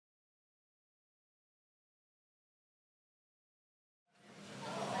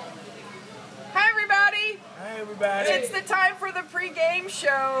everybody. It's the time for the pre-game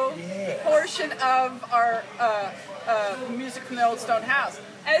show portion of our music from the Old StoneHouse.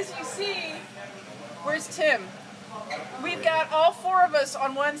 As you see, where's Tim? We've got all four of us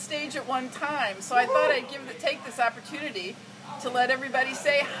on one stage at one time, so I thought I'd take this opportunity to let everybody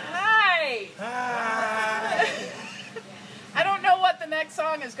say hi. Hi. I don't know what the next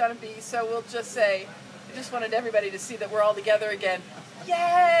song is going to be, so we'll just say, I just wanted everybody to see that we're all together again.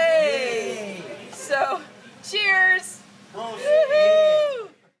 Yay! So, cheers! Woohoo!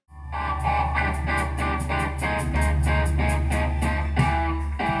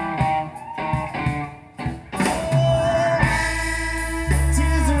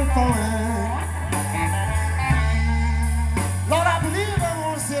 Tears are falling. Lord, I believe I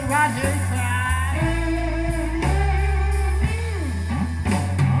want to sit right here and cry.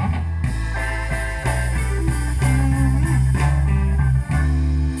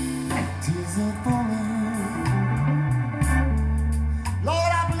 Tears are falling.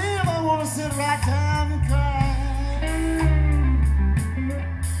 Lord, I believe I want to sit right down and cry.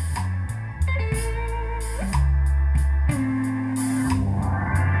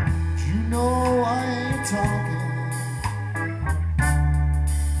 You know I ain't talking.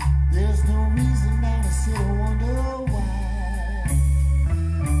 There's no reason now to sit and wonder why.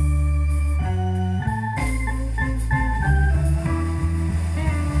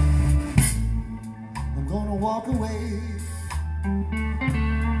 I'm gonna walk away.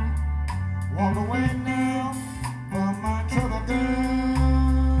 Walk away now from my trouble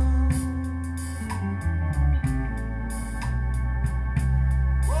down.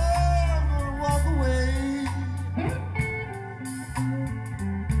 Oh, I'm gonna walk away.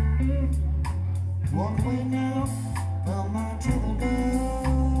 Walk away now from my trouble down.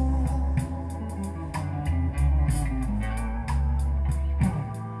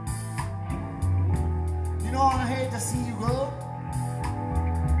 You know I hate to see you go,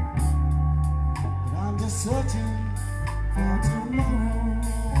 but I'm just searching for tomorrow.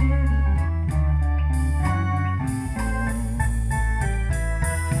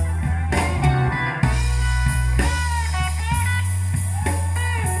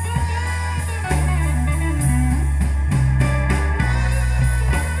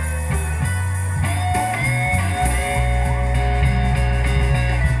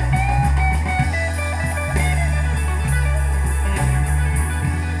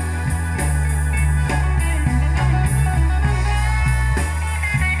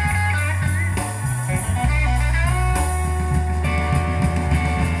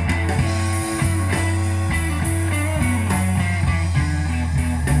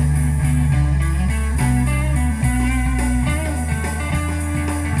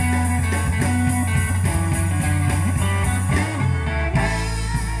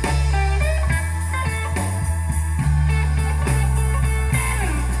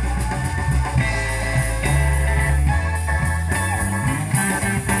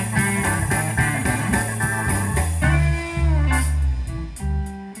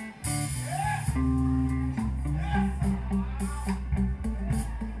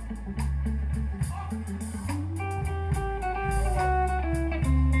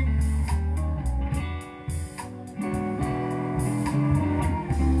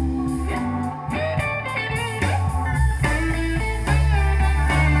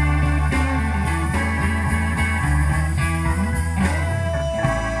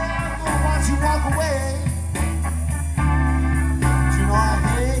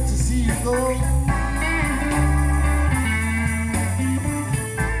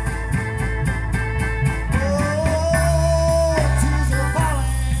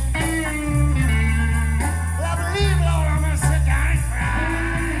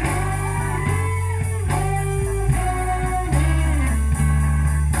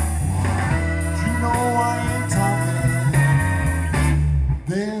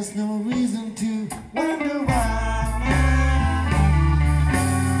 There's no reason to wonder why.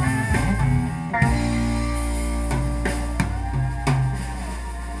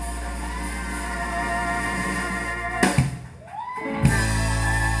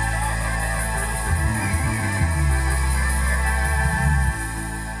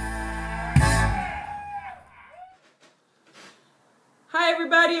 Hi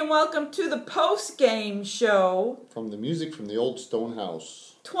everybody and welcome to the post-game show. From the music from the Old StoneHouse.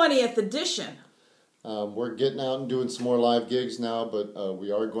 20th edition. We're getting out and doing some more live gigs now, but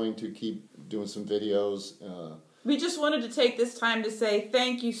we are going to keep doing some videos. We just wanted to take this time to say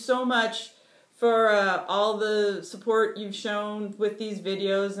thank you so much for all the support you've shown with these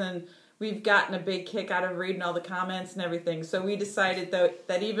videos, and we've gotten a big kick out of reading all the comments and everything. So we decided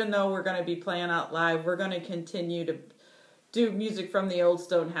that even though we're going to be playing out live, we're going to continue to do music from the Old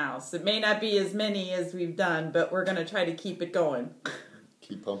StoneHouse. It may not be as many as we've done, but we're going to try to keep it going.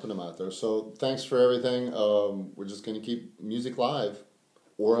 Keep pumping them out there. So thanks for everything. We're just going to keep music live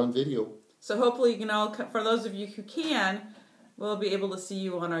or on video. So hopefully, for those of you who can, we'll be able to see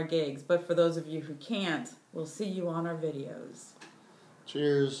you on our gigs. But for those of you who can't, we'll see you on our videos.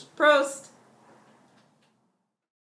 Cheers. Prost!